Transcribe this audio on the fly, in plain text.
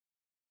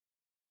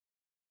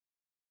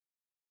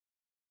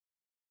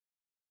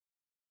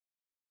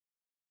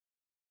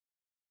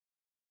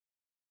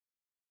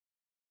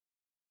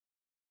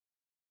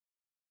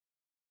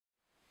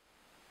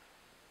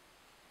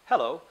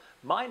Hello,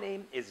 my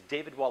name is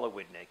David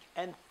Wolowidnyk,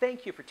 and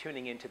thank you for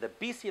tuning in to the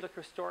BC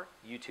Liquor Store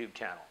YouTube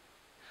channel.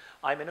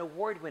 I'm an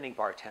award-winning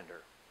bartender,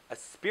 a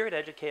spirit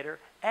educator,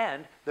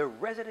 and the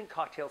resident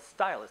cocktail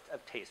stylist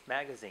of Taste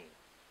Magazine.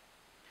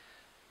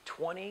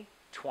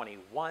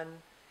 2021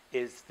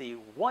 is the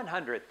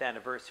 100th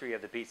anniversary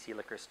of the BC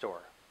Liquor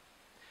Store.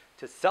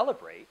 To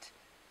celebrate,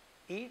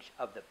 each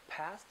of the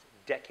past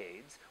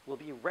decades will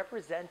be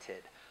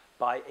represented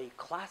by a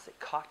classic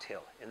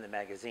cocktail in the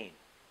magazine.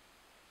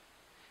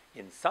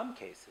 In some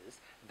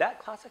cases, that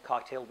classic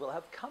cocktail will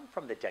have come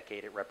from the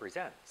decade it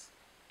represents,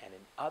 and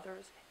in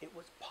others, it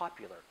was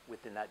popular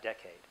within that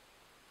decade.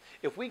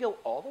 If we go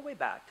all the way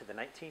back to the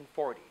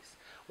 1940s,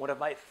 one of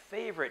my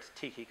favorite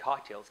tiki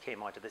cocktails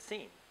came onto the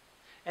scene,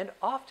 and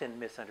often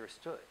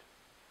misunderstood: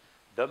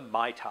 the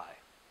Mai Tai.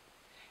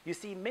 You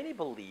see, many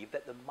believe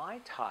that the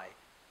Mai Tai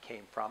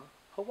came from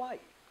Hawaii,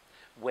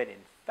 when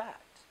in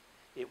fact,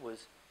 it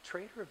was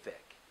Trader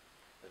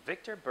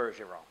Victor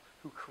Bergeron,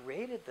 who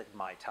created the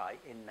Mai Tai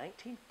in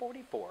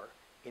 1944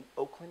 in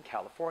Oakland,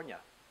 California.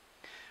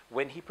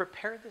 When he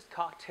prepared this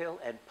cocktail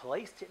and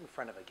placed it in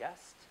front of a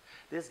guest,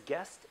 this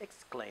guest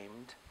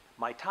exclaimed,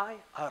 "Mai Tai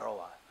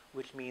Aroa,"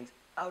 which means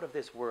out of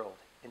this world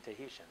in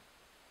Tahitian.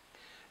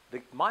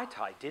 The Mai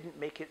Tai didn't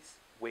make its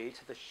way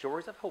to the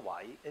shores of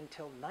Hawaii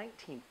until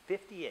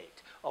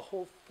 1958, a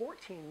whole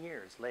 14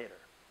 years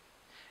later.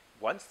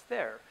 Once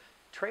there,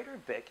 Trader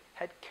Vic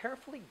had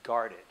carefully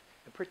guarded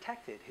and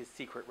protected his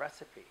secret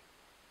recipe.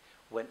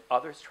 When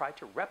others tried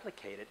to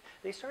replicate it,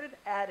 they started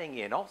adding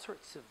in all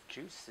sorts of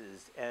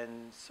juices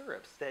and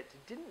syrups that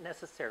didn't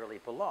necessarily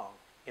belong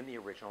in the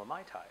original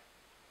Mai Tai.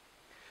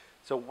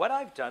 So what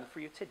I've done for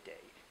you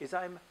today is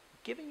I'm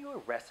giving you a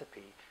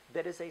recipe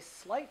that is a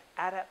slight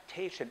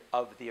adaptation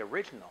of the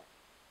original.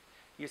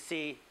 You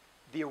see,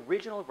 the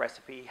original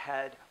recipe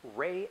had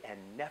Ray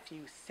and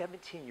nephew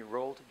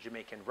 17-year-old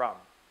Jamaican rum,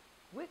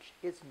 which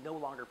is no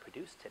longer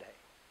produced today.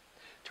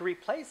 To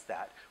replace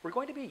that, we're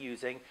going to be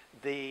using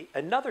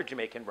another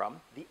Jamaican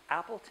rum, the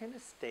Appleton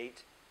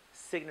Estate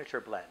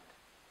Signature Blend.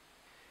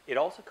 It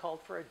also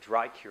called for a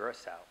dry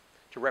curacao.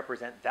 To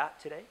represent that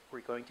today,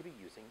 we're going to be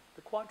using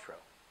the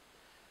Cointreau.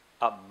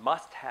 A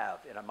must-have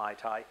in a Mai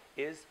Tai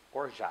is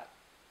orgeat.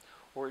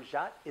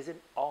 Orgeat is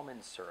an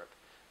almond syrup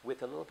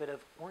with a little bit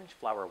of orange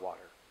flower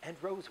water and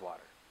rose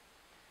water.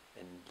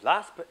 And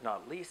last but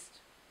not least,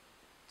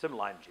 some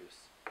lime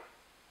juice.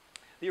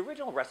 The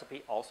original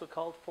recipe also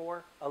called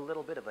for a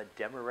little bit of a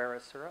demerara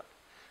syrup.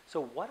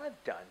 So what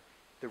I've done,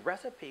 the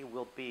recipe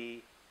will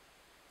be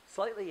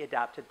slightly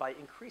adapted by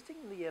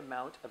increasing the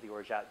amount of the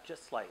orgeat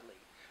just slightly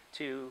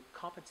to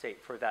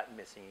compensate for that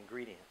missing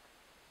ingredient.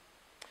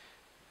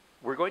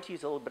 We're going to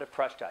use a little bit of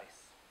crushed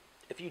ice.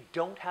 If you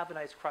don't have an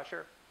ice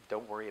crusher,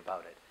 don't worry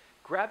about it.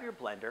 Grab your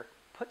blender,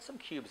 put some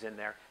cubes in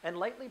there, and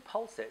lightly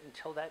pulse it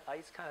until that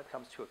ice kind of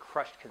comes to a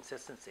crushed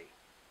consistency.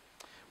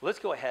 Well, let's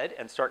go ahead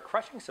and start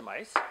crushing some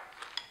ice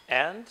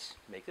and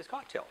make this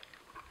cocktail.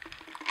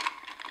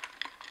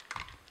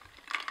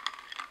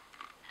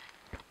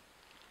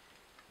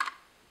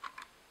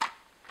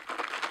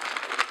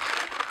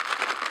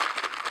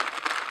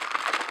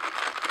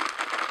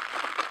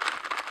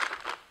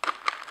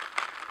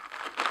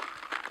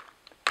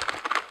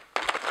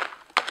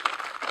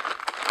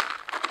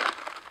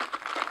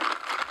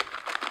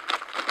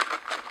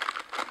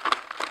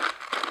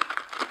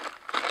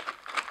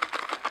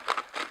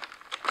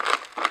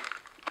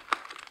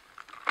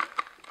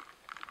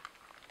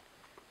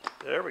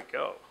 There we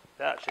go.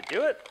 That should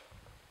do it.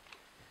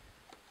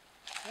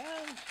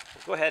 And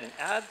we'll go ahead and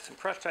add some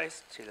crushed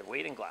ice to the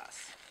waiting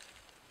glass.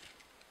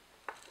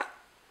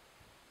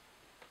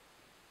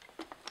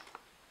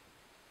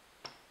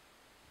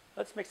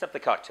 Let's mix up the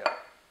cocktail.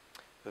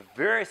 A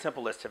very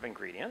simple list of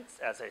ingredients,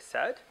 as I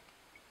said.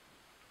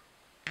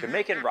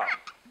 Jamaican rum,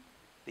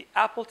 the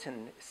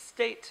Appleton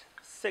Estate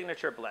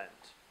Signature Blend,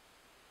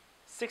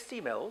 60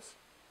 mils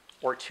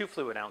or 2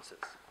 fluid ounces.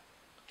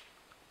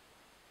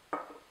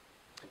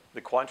 The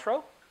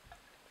Cointreau,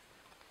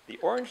 the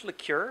orange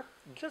liqueur,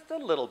 just a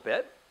little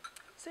bit,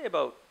 say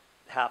about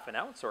half an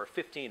ounce or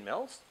 15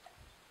 mils.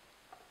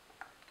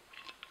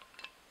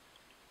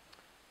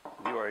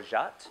 The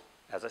orgeat,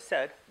 as I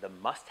said, the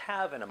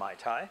must-have in a Mai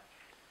Tai.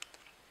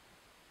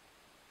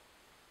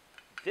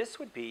 This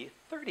would be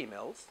 30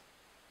 mils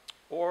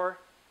or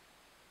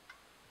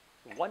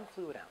 1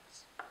 fluid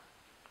ounce.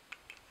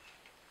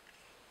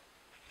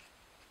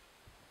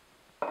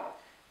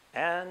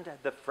 And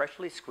the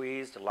freshly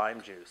squeezed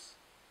lime juice.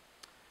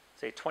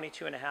 Say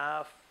 22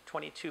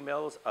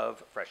 mils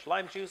of fresh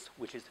lime juice,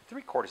 which is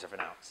 3/4 of an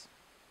ounce.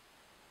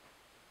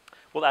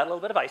 We'll add a little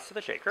bit of ice to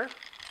the shaker.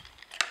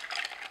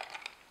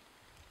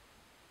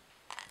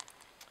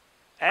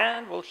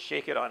 And we'll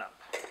shake it on up.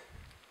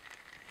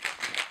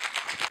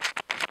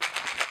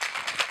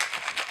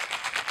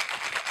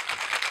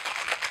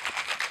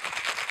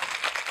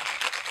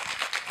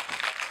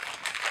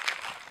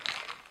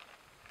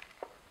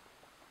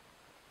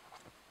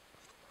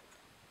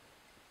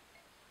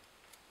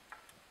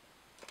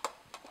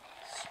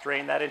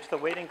 Strain that into the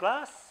waiting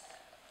glass.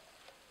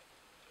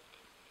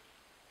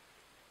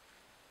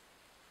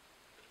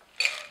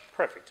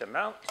 perfect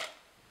amount.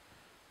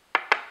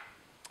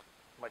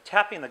 By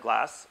tapping the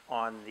glass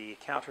on the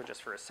counter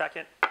just for a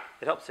second,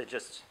 it helps to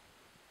just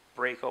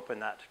break open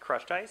that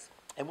crushed ice,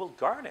 and we'll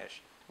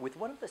garnish with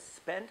one of the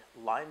spent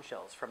lime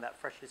shells from that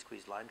freshly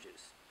squeezed lime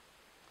juice.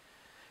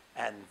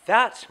 And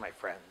that, my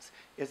friends,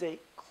 is a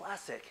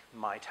classic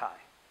Mai Tai.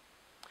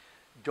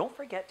 Don't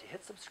forget to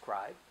hit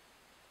subscribe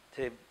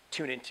to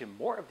tune into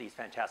more of these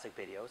fantastic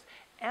videos,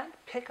 and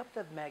pick up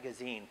the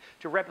magazine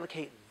to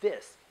replicate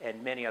this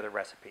and many other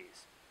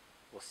recipes.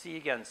 We'll see you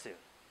again soon.